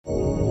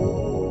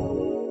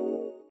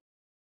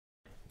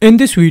In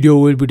this video,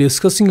 we'll be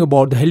discussing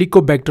about the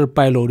Helicobacter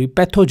pylori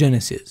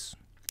pathogenesis.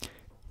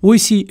 We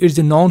see it's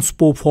a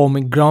non-spore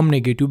forming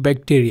gram-negative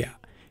bacteria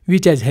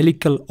which has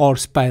helical or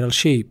spiral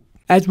shape.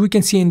 As we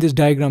can see in this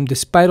diagram, the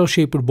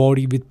spiral-shaped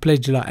body with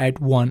flagella at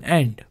one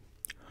end.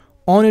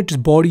 On its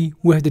body,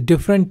 we have the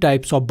different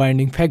types of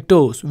binding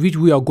factors which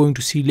we are going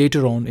to see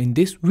later on in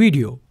this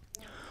video.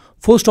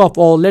 First of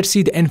all, let's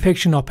see the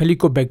infection of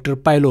Helicobacter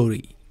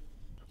pylori.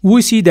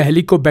 We see the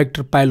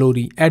Helicobacter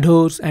pylori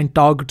adheres and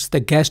targets the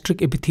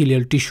gastric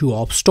epithelial tissue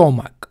of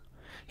stomach.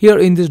 Here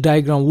in this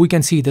diagram we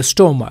can see the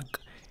stomach.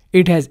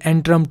 It has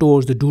antrum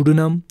towards the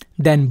duodenum,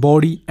 then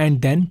body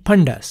and then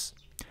fundus.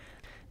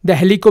 The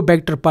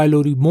Helicobacter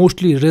pylori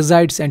mostly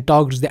resides and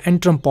targets the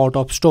antrum part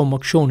of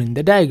stomach shown in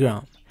the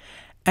diagram.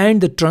 And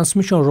the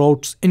transmission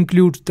routes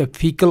includes the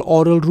fecal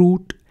oral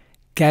route,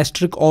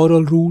 gastric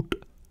oral route,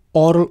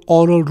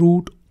 oral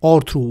route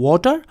or through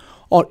water,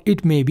 or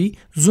it may be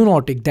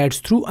zoonotic, that's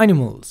through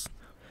animals.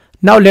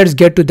 Now let's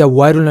get to the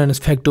virulence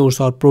factors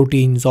or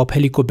proteins of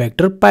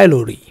Helicobacter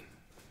pylori.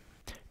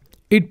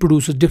 It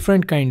produces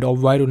different kind of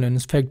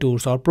virulence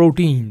factors or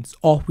proteins,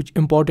 of which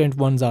important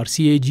ones are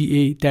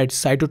CAGA,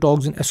 that's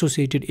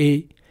cytotoxin-associated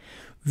A,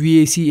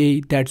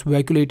 VACA, that's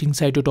vacuolating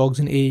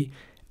cytotoxin A,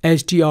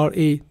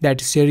 HTRA,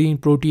 that's serine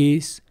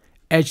protease,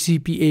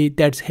 HCPA,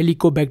 that's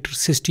Helicobacter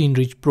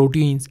cysteine-rich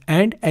proteins,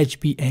 and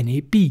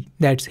HPNAP,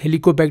 that's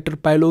Helicobacter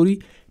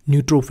pylori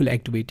neutrophil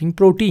activating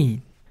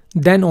protein.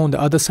 Then on the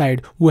other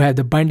side, we have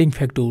the binding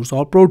factors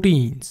or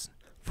proteins.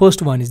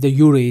 First one is the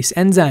urease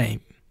enzyme.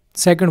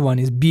 Second one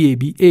is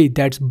BABA,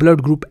 that's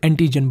blood group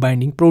antigen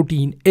binding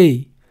protein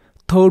A.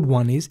 Third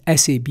one is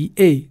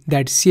SABA,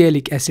 that's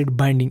sialic acid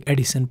binding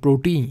adhesion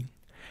protein.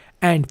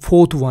 And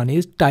fourth one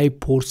is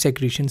type 4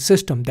 secretion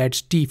system,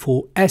 that's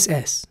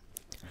T4SS.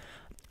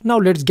 Now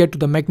let's get to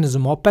the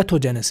mechanism of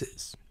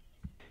pathogenesis.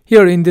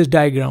 Here in this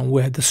diagram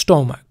we have the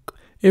stomach.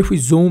 If we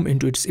zoom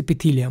into its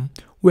epithelium,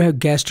 we have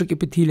gastric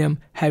epithelium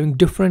having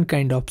different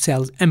kind of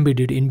cells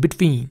embedded in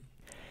between.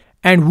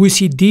 And we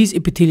see these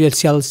epithelial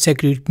cells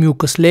secrete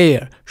mucus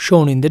layer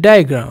shown in the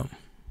diagram.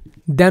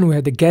 Then we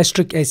have the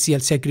gastric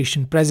HCl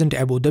secretion present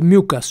above the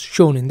mucus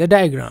shown in the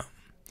diagram.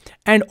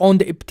 And on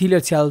the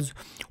epithelial cells,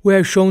 we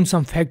have shown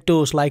some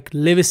factors like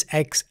Lewis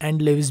X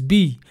and Lewis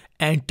B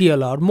and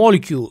TLR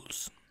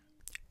molecules.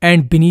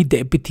 And beneath the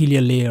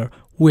epithelial layer,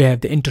 we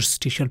have the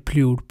interstitial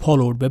fluid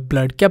followed by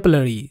blood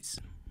capillaries.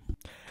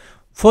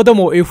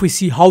 Furthermore, if we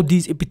see how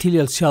these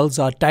epithelial cells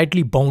are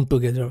tightly bound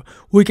together,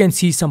 we can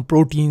see some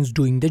proteins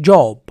doing the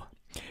job.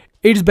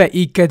 It is by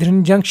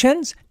E-cadherin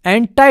junctions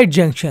and tight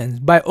junctions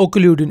by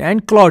occludin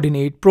and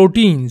claudinate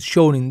proteins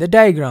shown in the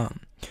diagram,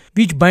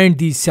 which bind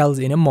these cells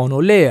in a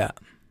monolayer.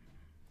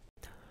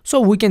 So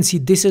we can see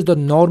this is the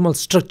normal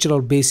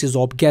structural basis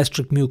of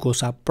gastric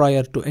mucosa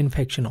prior to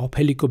infection of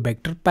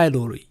Helicobacter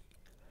pylori.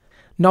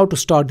 Now to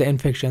start the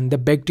infection, the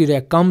bacteria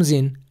comes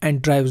in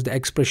and drives the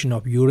expression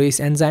of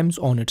urease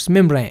enzymes on its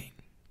membrane.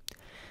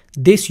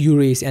 This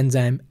urease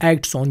enzyme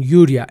acts on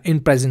urea in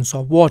presence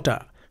of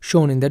water,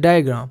 shown in the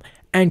diagram,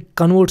 and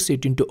converts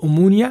it into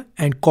ammonia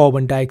and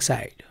carbon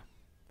dioxide.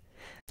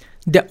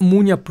 The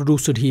ammonia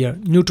produced here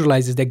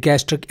neutralizes the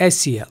gastric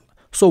HCl,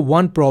 so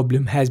one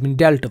problem has been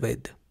dealt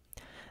with.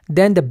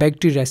 Then the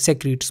bacteria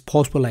secretes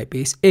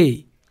phospholipase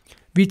A,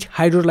 which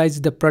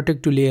hydrolyzes the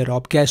protective layer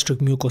of gastric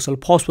mucosal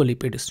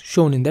phospholipids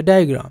shown in the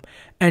diagram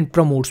and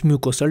promotes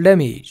mucosal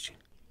damage.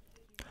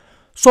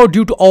 So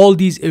due to all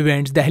these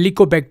events, the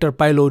Helicobacter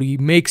pylori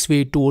makes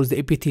way towards the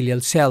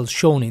epithelial cells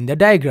shown in the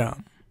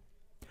diagram.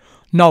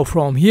 Now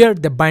from here,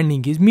 the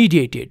binding is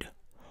mediated.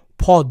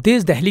 For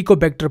this, the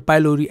Helicobacter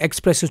pylori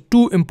expresses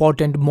two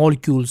important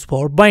molecules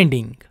for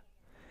binding.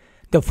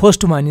 The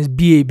first one is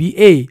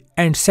BABA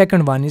and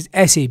second one is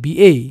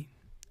SABA.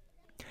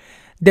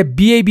 The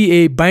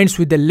BABA binds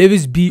with the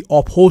Lewis B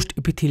of host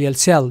epithelial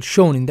cell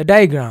shown in the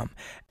diagram,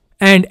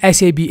 and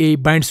SABA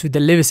binds with the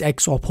Lewis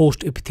X of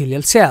host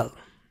epithelial cell.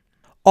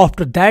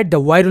 After that,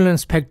 the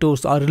virulence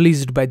factors are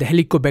released by the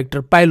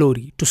Helicobacter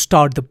pylori to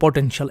start the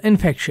potential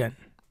infection.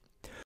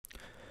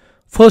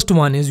 First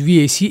one is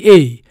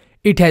VACA.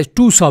 It has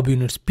two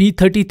subunits,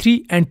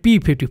 P33 and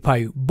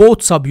P55. Both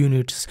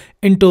subunits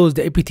enters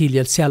the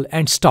epithelial cell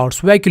and starts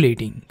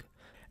vacuolating.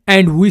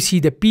 And we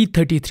see the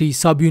P33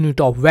 subunit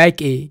of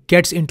VAC-A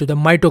gets into the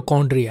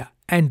mitochondria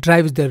and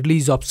drives the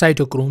release of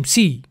cytochrome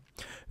C,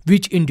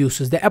 which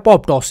induces the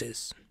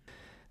apoptosis.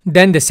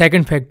 Then the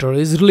second factor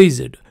is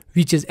released,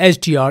 which is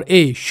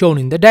HTRA shown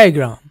in the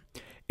diagram.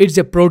 It's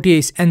a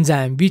protease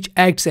enzyme which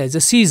acts as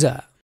a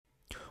seizure.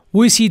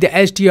 We see the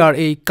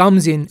HTRA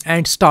comes in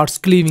and starts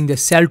cleaving the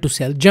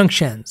cell-to-cell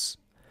junctions.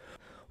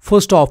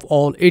 First of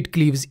all, it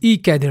cleaves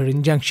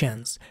E-cadherin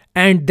junctions,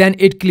 and then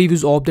it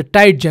cleaves off the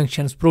tight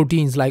junctions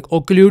proteins like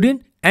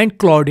occludin and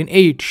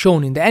claudin-8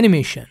 shown in the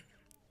animation.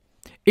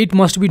 It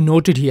must be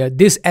noted here,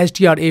 this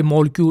HTRA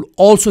molecule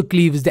also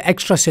cleaves the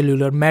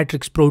extracellular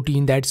matrix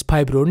protein, that's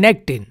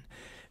fibronectin,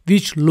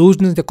 which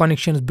loosens the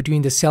connections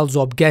between the cells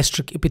of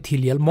gastric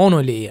epithelial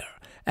monolayer,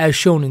 as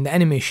shown in the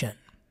animation.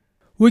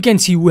 We can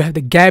see we have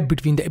the gap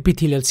between the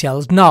epithelial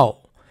cells now.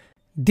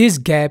 This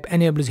gap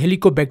enables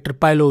Helicobacter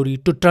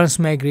pylori to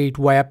transmigrate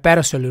via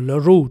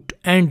paracellular route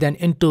and then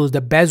enters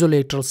the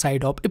basolateral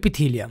side of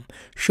epithelium,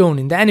 shown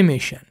in the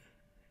animation.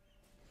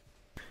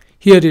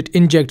 Here it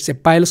injects a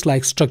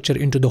pilus-like structure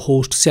into the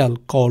host cell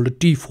called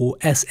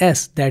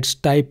T4SS, that's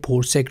type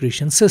 4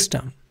 secretion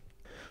system.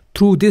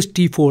 Through this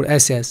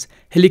T4SS,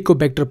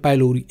 Helicobacter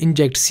pylori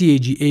injects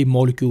CAG-A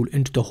molecule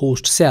into the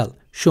host cell,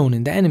 shown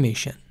in the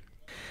animation.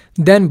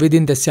 Then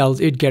within the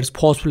cells it gets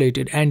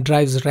phosphorylated and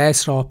drives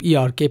RAS-ROF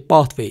ERK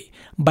pathway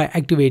by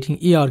activating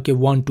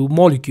ERK1/2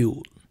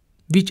 molecule,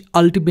 which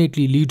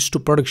ultimately leads to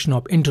production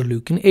of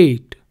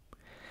interleukin-8.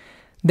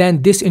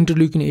 Then this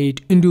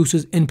interleukin-8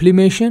 induces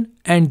inflammation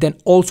and then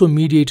also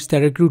mediates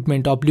the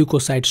recruitment of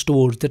leukocytes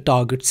towards the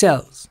target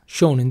cells,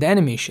 shown in the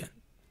animation.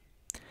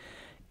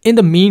 In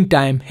the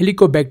meantime,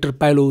 Helicobacter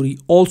pylori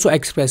also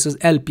expresses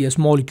LPS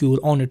molecule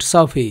on its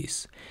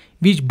surface,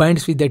 which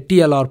binds with the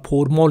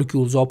TLR4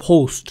 molecules of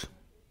host.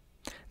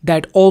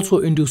 That also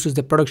induces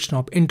the production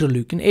of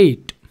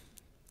interleukin-8.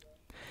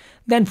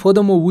 Then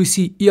furthermore, we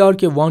see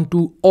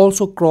ERK1/2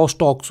 also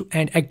crosstalks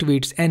and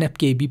activates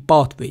NF-kB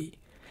pathway,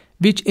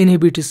 which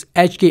inhibits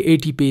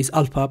HK-ATPase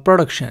alpha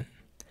production.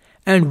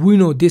 And we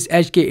know this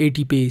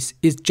HK-ATPase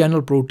is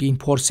channel protein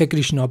for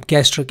secretion of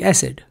gastric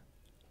acid.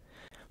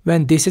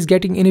 When this is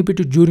getting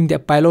inhibited during the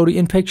pylori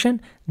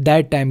infection,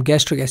 that time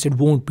gastric acid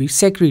won't be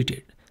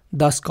secreted,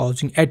 thus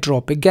causing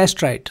atrophic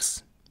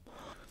gastritis.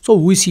 So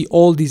we see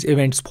all these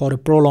events for a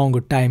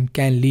prolonged time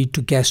can lead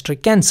to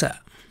gastric cancer.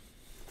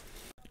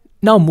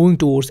 Now moving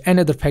towards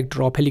another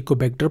factor of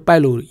Helicobacter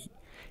pylori.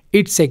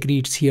 It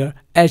secretes here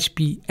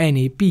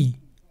HPNAP,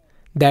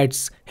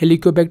 that's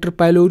Helicobacter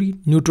pylori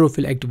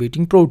neutrophil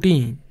activating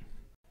protein.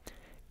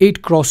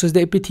 It crosses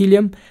the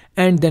epithelium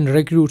and then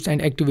recruits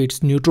and activates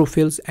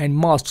neutrophils and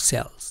mast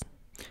cells.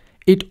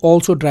 It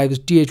also drives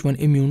Th1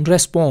 immune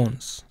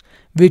response,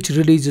 which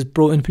releases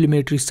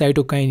pro-inflammatory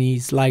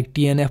cytokines like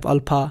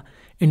TNF-alpha,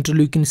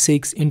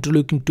 interleukin-6,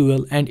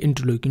 interleukin-12 and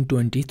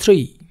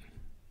interleukin-23.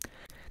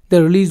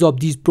 The release of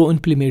these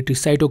pro-inflammatory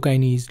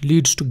cytokines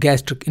leads to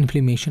gastric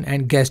inflammation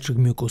and gastric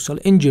mucosal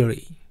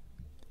injury.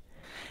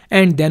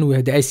 And then we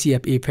have the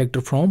SCF-A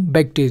factor from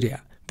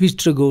bacteria, which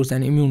triggers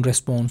an immune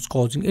response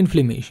causing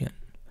inflammation.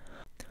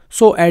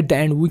 So at the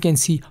end we can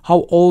see how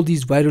all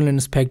these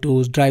virulence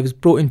factors drives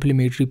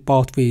pro-inflammatory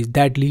pathways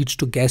that leads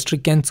to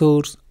gastric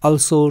cancers,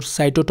 ulcers,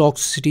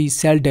 cytotoxicity,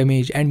 cell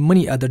damage and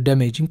many other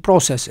damaging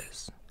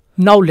processes.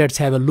 Now let's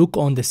have a look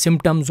on the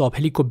symptoms of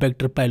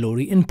Helicobacter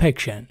pylori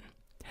infection.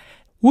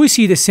 We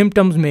see the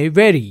symptoms may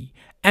vary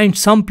and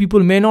some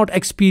people may not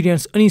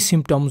experience any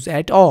symptoms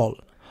at all.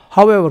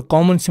 However,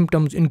 common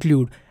symptoms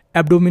include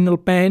abdominal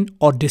pain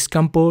or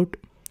discomfort,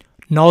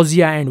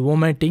 nausea and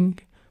vomiting,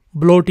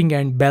 bloating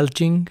and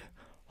belching,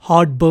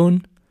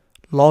 heartburn,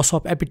 loss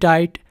of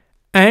appetite,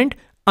 and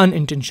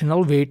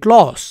unintentional weight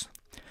loss.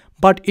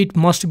 But it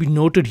must be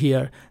noted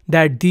here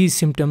that these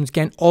symptoms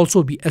can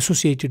also be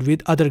associated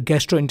with other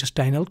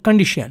gastrointestinal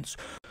conditions.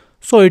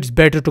 So it's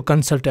better to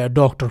consult a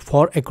doctor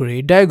for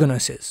accurate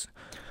diagnosis.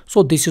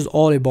 So this is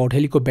all about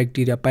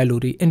Helicobacter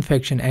pylori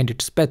infection and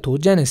its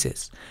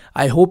pathogenesis.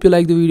 I hope you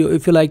like the video.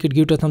 If you like it,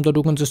 give it a thumbs up.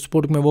 You can just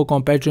support my work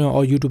on Patreon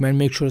or YouTube and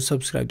make sure to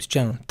subscribe to the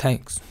channel.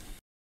 Thanks.